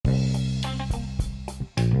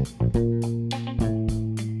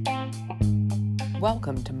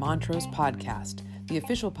Welcome to Montrose Podcast, the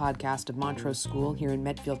official podcast of Montrose School here in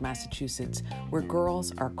Medfield, Massachusetts, where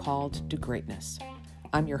girls are called to greatness.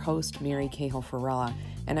 I'm your host, Mary Cahill Farella,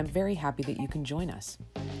 and I'm very happy that you can join us.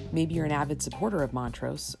 Maybe you're an avid supporter of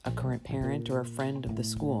Montrose, a current parent or a friend of the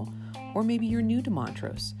school, or maybe you're new to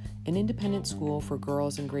Montrose, an independent school for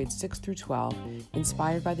girls in grades 6 through 12,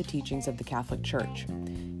 inspired by the teachings of the Catholic Church.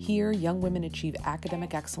 Here, young women achieve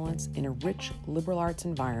academic excellence in a rich liberal arts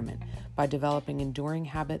environment by developing enduring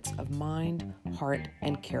habits of mind, heart,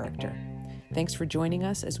 and character. Thanks for joining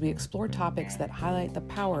us as we explore topics that highlight the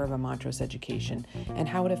power of a Montrose education and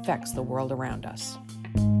how it affects the world around us.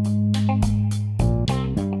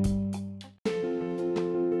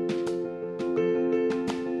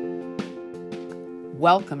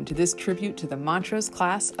 Welcome to this tribute to the Montrose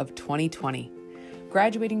class of 2020.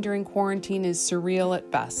 Graduating during quarantine is surreal at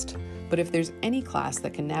best, but if there's any class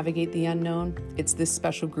that can navigate the unknown, it's this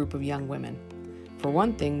special group of young women. For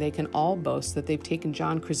one thing, they can all boast that they've taken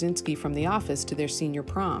John Krasinski from The Office to their senior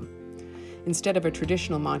prom. Instead of a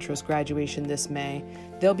traditional Montrose graduation this May,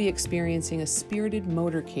 they'll be experiencing a spirited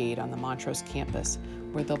motorcade on the Montrose campus,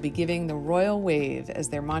 where they'll be giving the royal wave as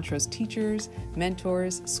their Montrose teachers,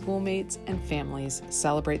 mentors, schoolmates, and families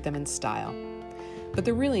celebrate them in style. But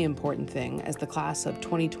the really important thing as the class of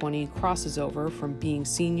 2020 crosses over from being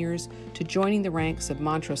seniors to joining the ranks of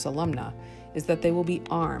Montrose alumna is that they will be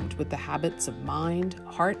armed with the habits of mind,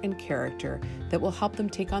 heart, and character that will help them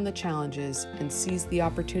take on the challenges and seize the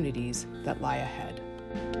opportunities that lie ahead.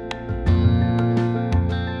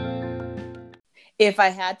 If I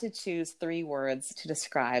had to choose 3 words to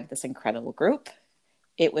describe this incredible group,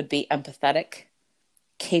 it would be empathetic,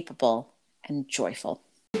 capable, and joyful.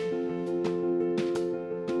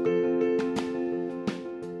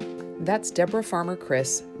 That's Deborah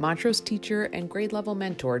Farmer-Criss, Montrose teacher and grade-level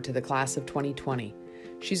mentor to the class of 2020.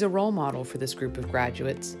 She's a role model for this group of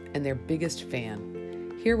graduates and their biggest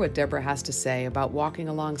fan. Hear what Deborah has to say about walking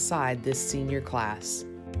alongside this senior class.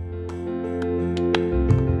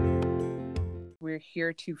 We're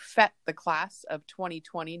here to fet the class of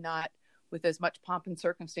 2020, not with as much pomp and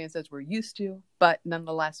circumstance as we're used to, but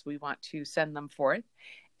nonetheless, we want to send them forth.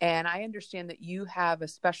 And I understand that you have a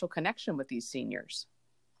special connection with these seniors.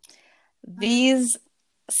 These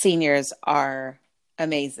seniors are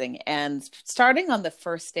amazing. And starting on the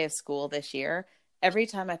first day of school this year, every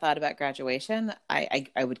time I thought about graduation, I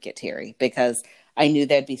would get teary because I knew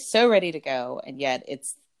they'd be so ready to go. And yet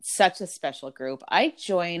it's such a special group. I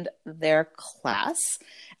joined their class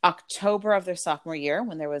October of their sophomore year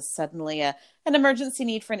when there was suddenly an emergency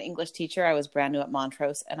need for an English teacher. I was brand new at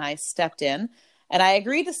Montrose and I stepped in. And I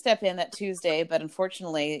agreed to step in that Tuesday, but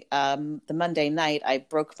unfortunately, the Monday night, I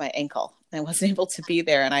broke my ankle. I wasn't able to be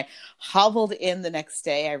there. And I hobbled in the next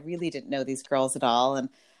day. I really didn't know these girls at all. And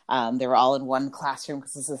they were all in one classroom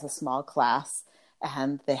because this is a small class.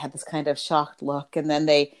 And they had this kind of shocked look. And then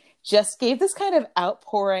they just gave this kind of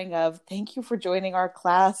outpouring of, thank you for joining our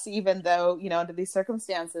class, even though, under these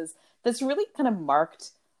circumstances, that's really kind of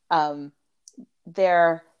marked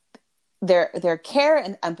their care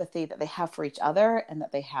and empathy that they have for each other and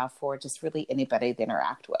that they have for just really anybody they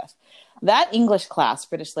interact with. That English class,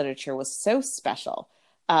 British literature, was so special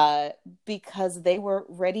because they were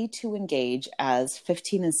ready to engage as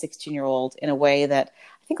 15 and 16-year-old in a way that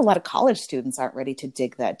I think a lot of college students aren't ready to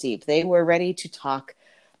dig that deep. They were ready to talk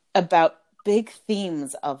about big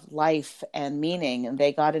themes of life and meaning, and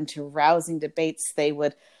they got into rousing debates. They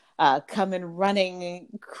would come in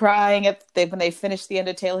running, crying when they finished the end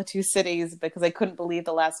of Tale of Two Cities because they couldn't believe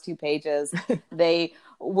the last 2 pages. They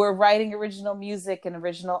were writing original music and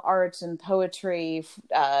original art and poetry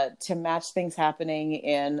to match things happening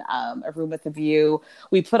in a room with a view.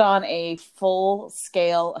 We put on a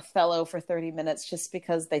full-scale Othello for 30 minutes just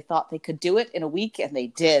because they thought they could do it in a week, and they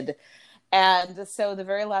did. And so the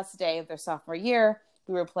very last day of their sophomore year,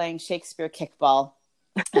 we were playing Shakespeare kickball.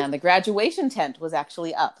 And the graduation tent was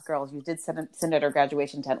actually up. Girls, we did send out our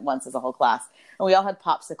graduation tent once as a whole class. And we all had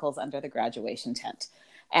popsicles under the graduation tent.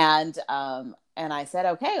 And I said,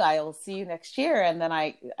 okay, I'll see you next year. And then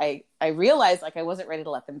I realized I wasn't ready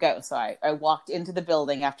to let them go. So I walked into the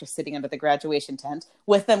building after sitting under the graduation tent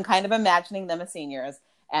with them, kind of imagining them as seniors.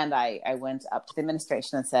 And I went up to the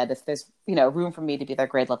administration and said, if there's room for me to be their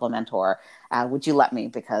grade level mentor, would you let me?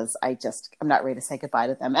 Because I'm not ready to say goodbye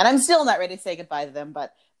to them. And I'm still not ready to say goodbye to them,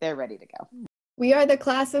 but they're ready to go. We are the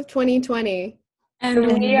class of 2020. And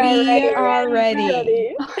we are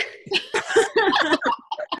ready.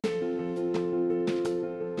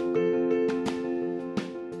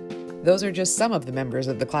 Those are just some of the members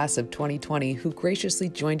of the class of 2020 who graciously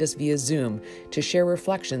joined us via Zoom to share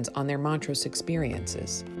reflections on their Montrose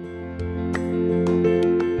experiences.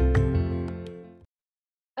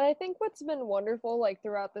 And I think what's been wonderful, like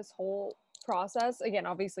throughout this whole process, again,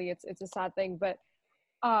 obviously it's a sad thing, but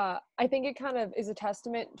I think it kind of is a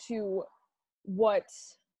testament to what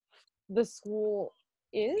the school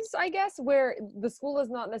is, I guess, where the school is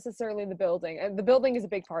not necessarily the building, and the building is a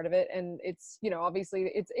big part of it, and it's, you know,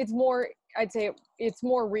 obviously it's more, I'd say it's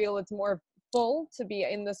more real, it's more full to be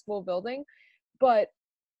in the school building, but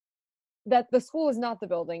that the school is not the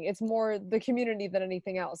building, it's more the community than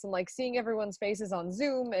anything else. And like seeing everyone's faces on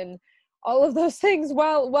Zoom and all of those things,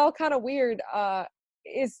 while kind of weird,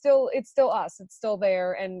 it's still us, it's still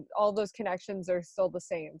there, and all those connections are still the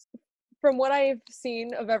same. From what I've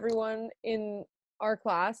seen of everyone in our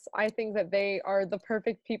class, I think that they are the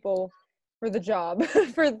perfect people for the job,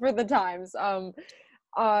 for the times.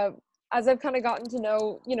 As I've kind of gotten to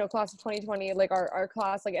know, you know, class of 2020, like our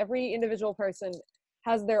class, like every individual person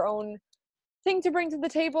has their own thing to bring to the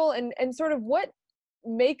table, and sort of what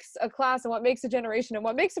makes a class and what makes a generation and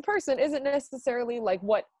what makes a person isn't necessarily like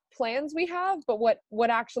what plans we have, but what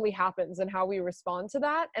actually happens and how we respond to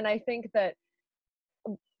that. And I think that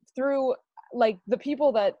through like the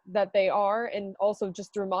people that they are, and also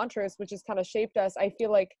just through Montrose, which has kind of shaped us, I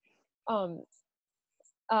feel like you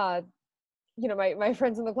know, my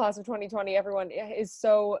friends in the class of 2020, everyone is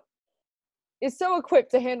so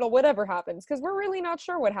equipped to handle whatever happens, because we're really not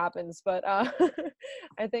sure what happens, but I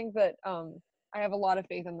think that I have a lot of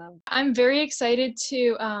faith in them. I'm very excited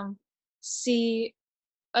to see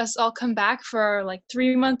us all come back for our like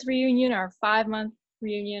 3-month reunion, or 5-month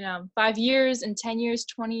reunion, 5 years and 10 years,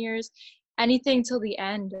 20 years, anything till the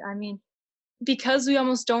end. I mean, because we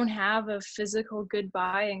almost don't have a physical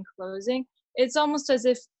goodbye and closing, it's almost as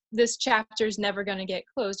if this chapter is never going to get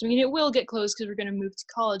closed. I mean, it will get closed because we're going to move to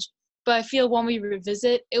college, but I feel when we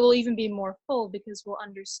revisit, it will even be more full, because we'll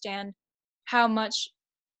understand how much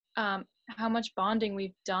bonding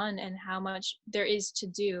we've done and how much there is to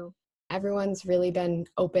do. Everyone's really been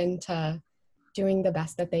open to doing the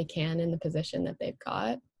best that they can in the position that they've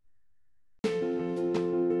got.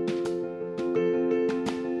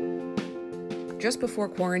 Just before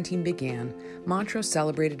quarantine began, Montrose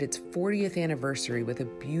celebrated its 40th anniversary with a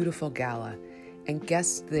beautiful gala, and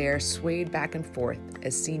guests there swayed back and forth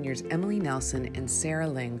as seniors Emily Nelson and Sarah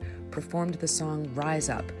Ling performed the song Rise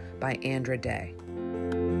Up by Andra Day.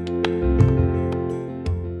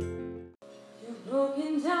 You're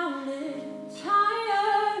broken down and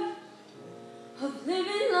tired of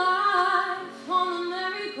living life on the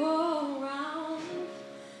merry-go-round,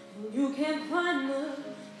 and you can't find the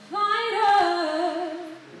fighter,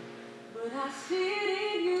 but I see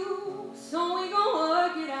it in you, so we gon'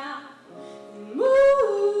 work it out and move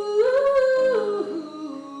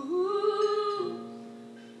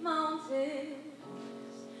mountains.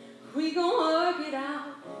 We gon' work it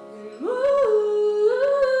out and move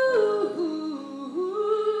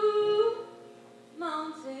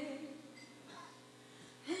mountains.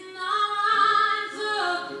 And I'll rise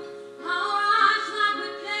up, I'll rise like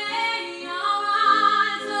the day, I'll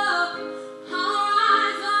rise up, I'll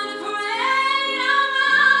rise unafraid, I'll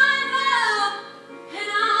rise up, and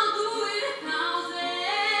I'll do it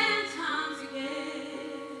 1,000 times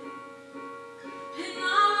again. And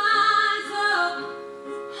I'll rise up,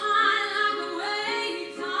 high like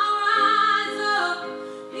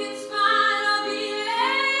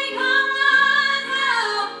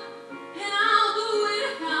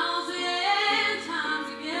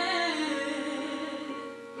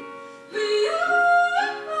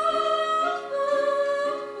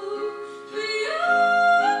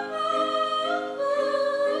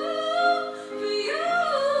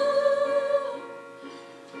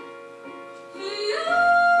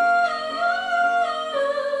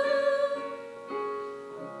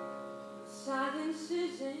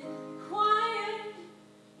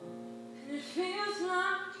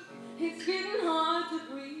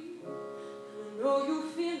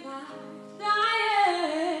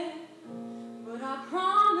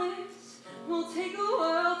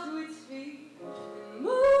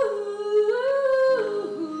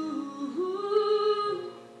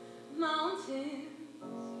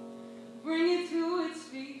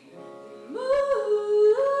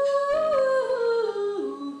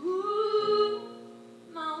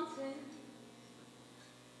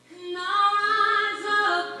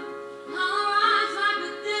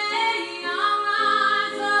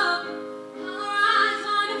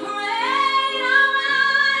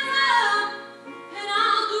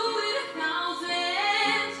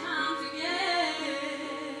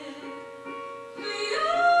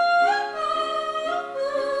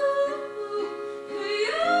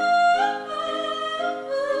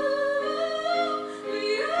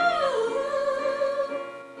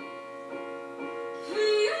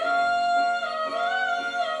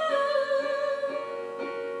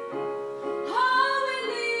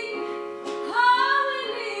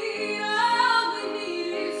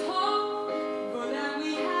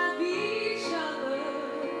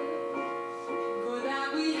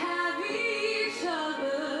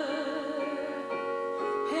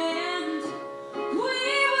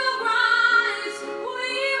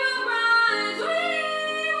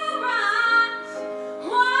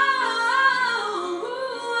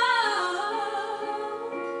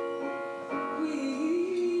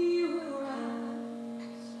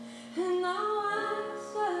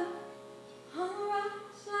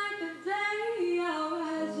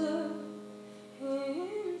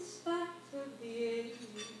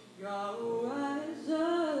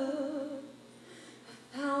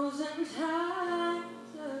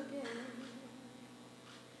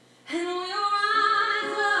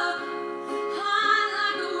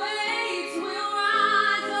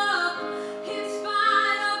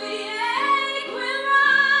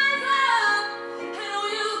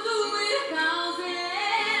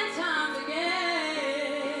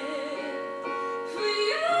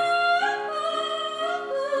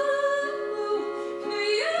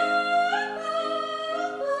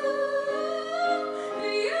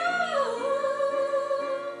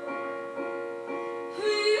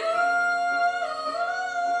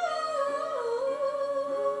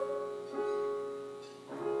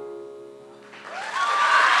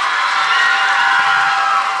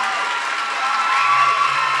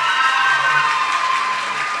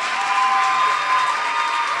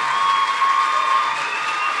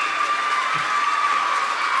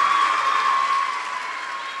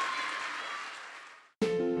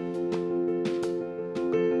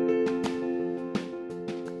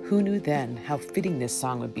Who knew then how fitting this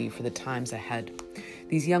song would be for the times ahead?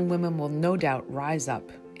 These young women will no doubt rise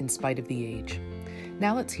up in spite of the age.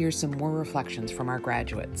 Now let's hear some more reflections from our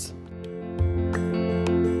graduates.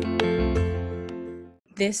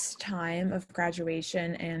 This time of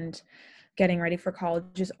graduation and getting ready for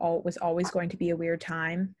college was always going to be a weird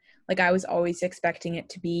time. Like, I was always expecting it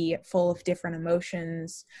to be full of different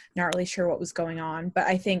emotions, not really sure what was going on. But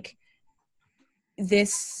I think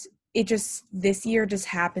this year just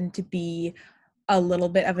happened to be a little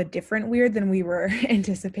bit of a different weird than we were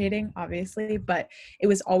anticipating, obviously, but it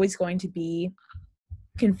was always going to be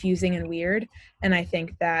confusing and weird. And I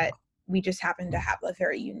think that we just happened to have a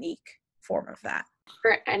very unique form of that.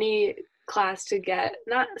 For any class to get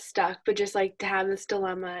not stuck, but just like to have this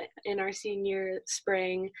dilemma in our senior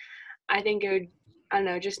spring, I think it would, I don't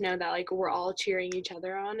know, just know that like we're all cheering each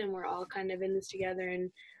other on and we're all kind of in this together and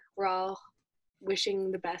we're all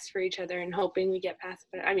wishing the best for each other and hoping we get past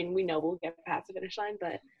it. I mean, we know we'll get past the finish line,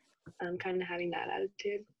 but kind of having that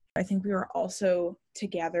attitude. I think we were also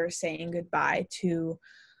together saying goodbye to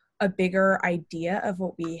a bigger idea of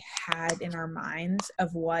what we had in our minds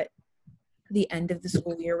of what the end of the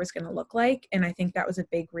school year was going to look like. And I think that was a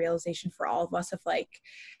big realization for all of us of like,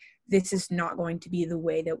 this is not going to be the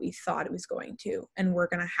way that we thought it was going to. And we're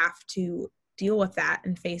going to have to deal with that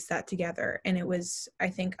and face that together. And it was, I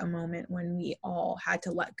think, a moment when we all had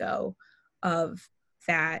to let go of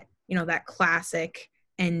that, that classic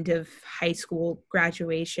end of high school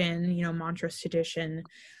graduation, Montrose tradition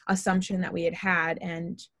assumption that we had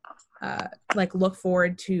and look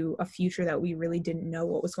forward to a future that we really didn't know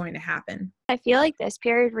what was going to happen. I feel like this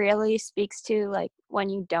period really speaks to like when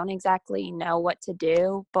you don't exactly know what to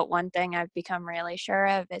do, but one thing I've become really sure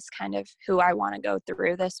of is kind of who I want to go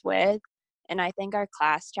through this with. And I think our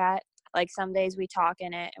class chat, like some days we talk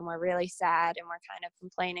in it and we're really sad and we're kind of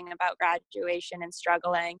complaining about graduation and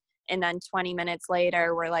struggling. And then 20 minutes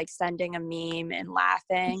later, we're like sending a meme and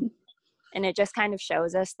laughing. And it just kind of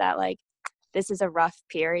shows us that like this is a rough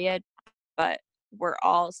period, but we're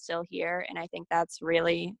all still here. And I think that's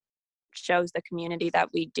really shows the community that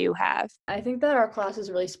we do have. I think that our class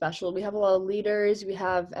is really special. We have a lot of leaders. We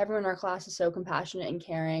have everyone in our class is so compassionate and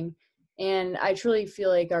caring. And I truly feel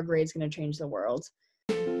like our grade's going to change the world.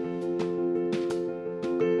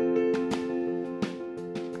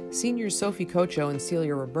 Seniors Sophie Cocho and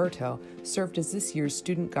Celia Roberto served as this year's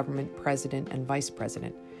student government president and vice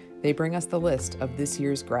president. They bring us the list of this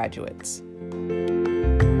year's graduates.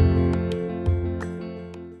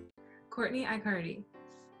 Courtney Icardi,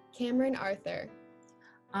 Cameron Arthur,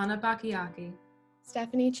 Anna Bakayaki,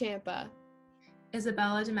 Stephanie Champa,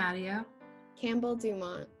 Isabella DiMatteo, Campbell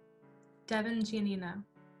Dumont, Devin Giannino,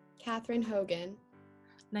 Catherine Hogan,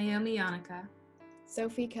 Naomi Yannicka,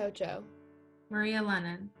 Sophie Cocho, Maria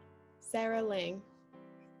Lennon, Sarah Ling,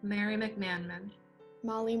 Mary McManman,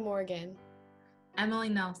 Molly Morgan, Emily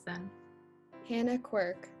Nelson, Hannah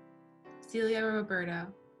Quirk, Celia Roberto,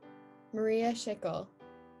 Maria Schickel,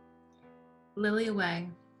 Lily Wei,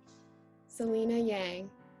 Selena Yang,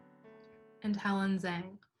 and Helen Zhang.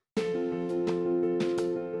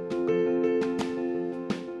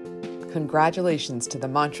 Congratulations to the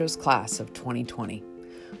Montrose class of 2020.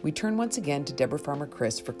 We turn once again to Deborah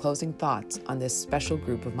Farmer-Chris for closing thoughts on this special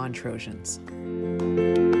group of Montrosians.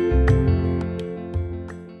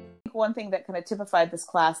 One thing that kind of typified this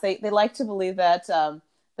class, they like to believe that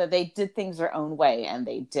that they did things their own way, and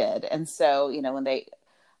they did. And so, when they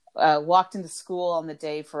walked into school on the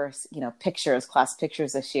day for, class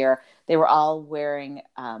pictures this year, they were all wearing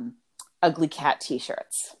ugly cat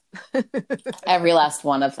t-shirts. Every last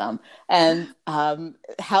one of them. And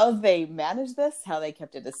how they managed this, how they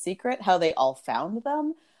kept it a secret, how they all found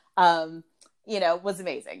them, was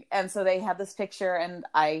amazing. And so they had this picture, and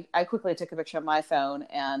I quickly took a picture on my phone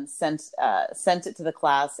and sent it to the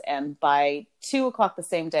class. And by 2:00 the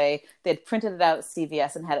same day, they had printed it out at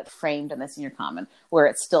CVS and had it framed in the senior common, where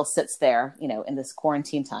it still sits there, in this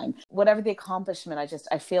quarantine time. Whatever the accomplishment,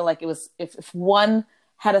 I feel like it was, if one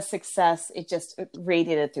had a success, it just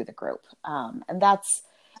radiated through the group. And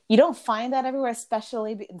you don't find that everywhere,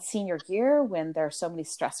 especially in senior year when there are so many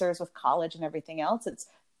stressors with college and everything else. It's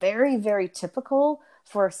very, very typical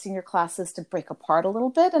for senior classes to break apart a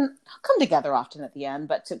little bit and come together often at the end,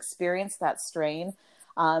 but to experience that strain.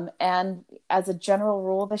 And as a general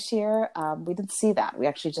rule this year, we didn't see that. We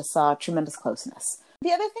actually just saw tremendous closeness.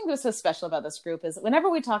 The other thing that was so special about this group is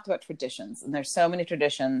whenever we talked about traditions, and there's so many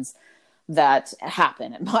traditions that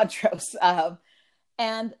happen at Montrose,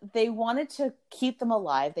 and they wanted to keep them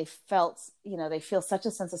alive. They felt, they feel such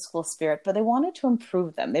a sense of school spirit, but they wanted to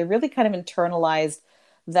improve them. They really kind of internalized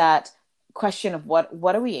that question of what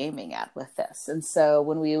are we aiming at with this? And so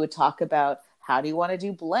when we would talk about how do you want to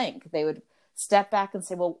do blank, they would step back and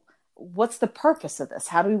say, well, what's the purpose of this?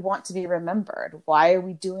 How do we want to be remembered? Why are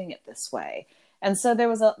we doing it this way? And so there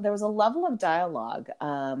was a level of dialogue,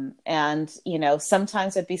 and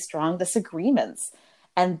sometimes it'd be strong disagreements,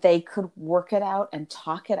 and they could work it out and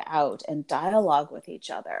talk it out and dialogue with each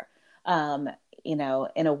other, in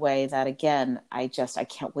a way that, again, I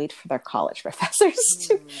can't wait for their college professors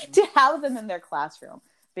to have them in their classroom,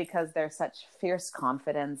 because there's such fierce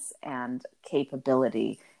confidence and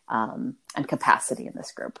capability and capacity in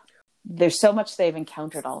this group. There's so much they've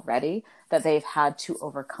encountered already that they've had to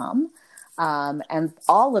overcome. And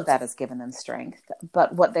all of that has given them strength.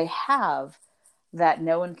 But what they have that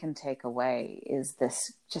no one can take away is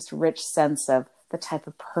this just rich sense of the type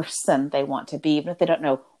of person they want to be, even if they don't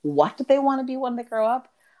know what they want to be when they grow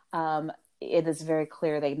up. It is very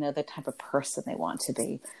clear they know the type of person they want to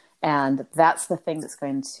be. And that's the thing that's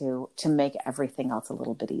going to make everything else a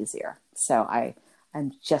little bit easier. So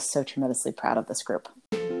I'm just so tremendously proud of this group.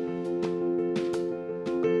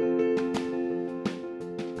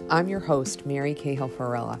 I'm your host, Mary Cahill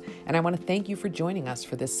Farella, and I want to thank you for joining us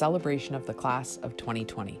for this celebration of the class of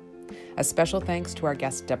 2020. A special thanks to our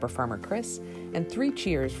guest, Deborah Farmer-Criss, and 3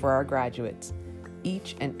 cheers for our graduates.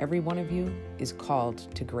 Each and every one of you is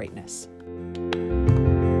called to greatness.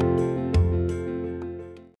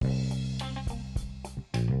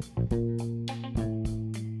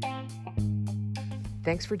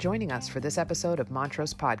 Thanks for joining us for this episode of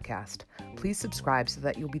Montrose Podcast. Please subscribe so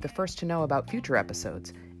that you'll be the first to know about future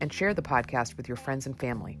episodes, and share the podcast with your friends and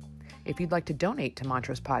family. If you'd like to donate to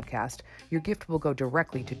Montrose Podcast, your gift will go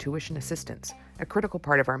directly to tuition assistance, a critical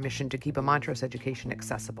part of our mission to keep a Montrose education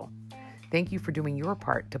accessible. Thank you for doing your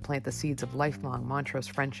part to plant the seeds of lifelong Montrose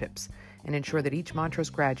friendships and ensure that each Montrose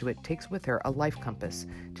graduate takes with her a life compass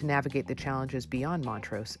to navigate the challenges beyond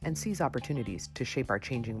Montrose and seize opportunities to shape our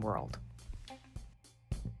changing world.